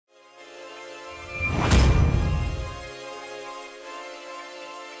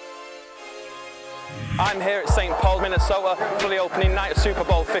I'm here at St. Paul, Minnesota, for the opening night of Super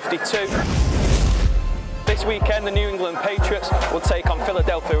Bowl 52. This weekend, the New England Patriots will take on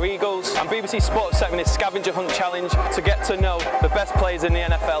Philadelphia Eagles, and BBC Sports set me this scavenger hunt challenge to get to know the best players in the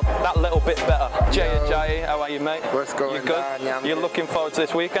NFL that little bit better. Ajayi, how are you, mate? What's going on? You good? Yeah, You're looking forward to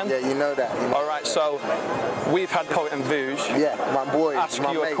this weekend? Yeah, you know that. All right, so we've had Poet and Vooge. Yeah, my boy. Ask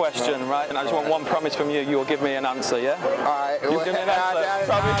my you mate, a question, man. right? And I just want one promise from you. You will give me an answer, yeah? All right. You give me an answer.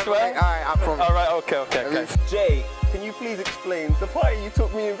 Promise, swear? All right, I promise. All right, okay. Jay, can you please explain the party you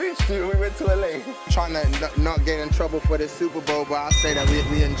took me and Rich to when we went to LA? Trying to not get in trouble for the Super Bowl, but I'll say that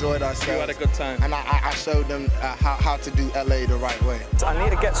we enjoyed ourselves. You had a good time. And I showed them how to do LA the right way. I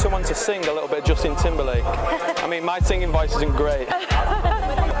need to get someone to sing a little bit of Justin Timberlake. I mean, my singing voice isn't great.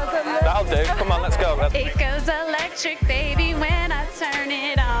 That'll do. Come on, let's go. It goes electric, baby, when I turn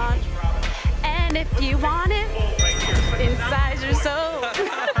it on. And if you want it inside your soul.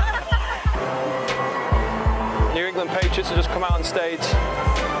 New England Patriots have just come out on stage.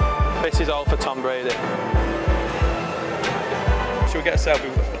 This is all for Tom Brady. Should we get a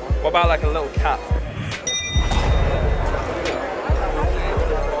selfie? What about like a little cat?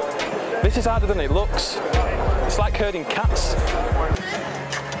 This is harder than it looks. It's like herding cats.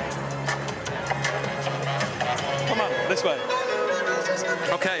 Come on, this way.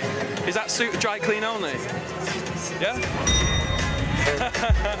 Okay, is that suit dry clean only? Yeah?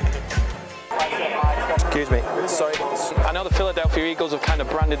 Excuse me, sorry. I know the Philadelphia Eagles have kind of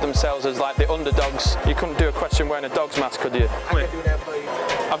branded themselves as like the underdogs. You couldn't do a question wearing a dog's mask, could you? I can do that for you.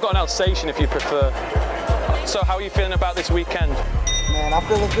 I've got an Alsatian if you prefer. So how are you feeling about this weekend? Man, I'm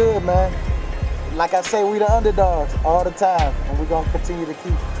feeling good, man. Like I say, we the underdogs all the time, and we're gonna continue to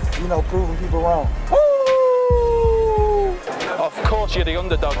keep, proving people wrong. Woo! Of course you're the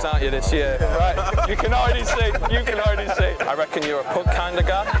underdogs, aren't you, this year? Right? You can already see. I reckon you're a pug kind of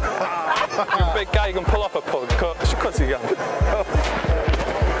guy. You're a big guy, you can pull off a pug. Of course you can.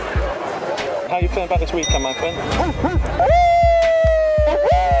 How are you feeling about this weekend, my friend?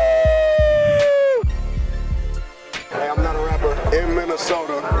 Hey, I'm not a rapper. In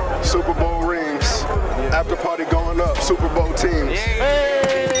Minnesota, Super Bowl rings. After party going up, Super Bowl teams.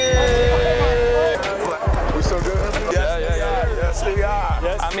 We so good? Yes, we are.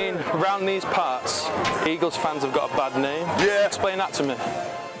 Yes. I mean, around these parts, Eagles fans have got a bad name. Yeah. Explain that to me.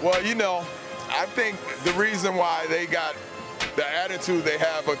 Well, I think the reason why they got the attitude they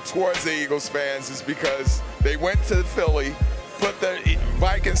have towards the Eagles fans is because they went to Philly, put the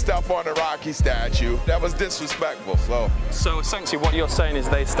Viking stuff on the Rocky statue. That was disrespectful, So essentially what you're saying is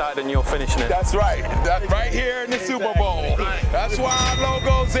they started and you're finishing it. That's right. That's right here in the Super Bowl. That's why our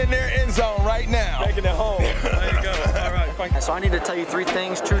logo's in their end zone right now. Making it home. There you go. All right, thank you. So I need to tell you 3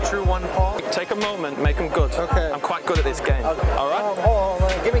 things, true, 1 false. Take a moment, make them good. Okay. I'm quite good at this game. Okay. All right? Hold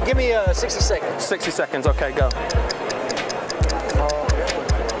on, give me 60 seconds. 60 seconds, okay, go.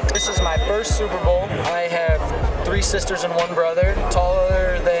 This is my first Super Bowl. I have 3 sisters and 1 brother,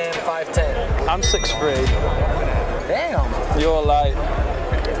 taller than 5'10". I'm 6'3". Damn. You're like,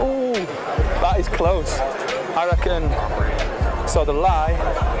 ooh, that is close. I reckon, so the lie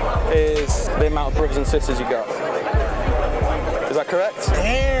is the amount of brothers and sisters you got. Is that correct?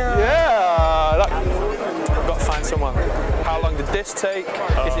 Damn. Yeah. I've got to find someone. How long did this take?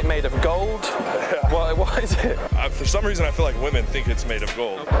 Is it made of gold? What is it? For some reason, I feel like women think it's made of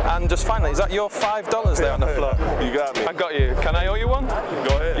gold. And just finally, is that your $5 there on the floor? You got me. I got you. Can I owe you one? Go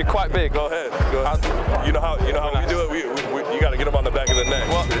ahead. You're quite big. Go ahead. You know how we do it. You got to get them on the back of the neck.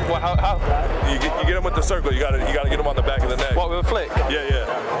 What? How? You get them with the circle. You got to get them on the back of the neck. What, with a flick?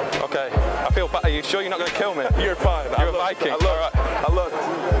 Yeah. Okay. I feel bad. Are you sure you're not going to kill me? You're fine. You're a Viking. I look.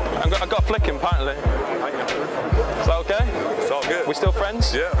 I've got a flicking apparently. Is that okay? It's all good. We still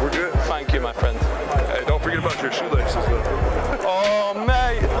friends? Yeah, we're good. Thank you, my friend. Hey, don't forget about your shoelaces though. Oh,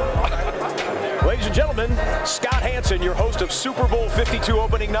 mate. Ladies and gentlemen, Scott Hansen, your host of Super Bowl 52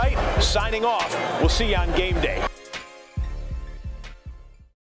 opening night, signing off. We'll see you on game day.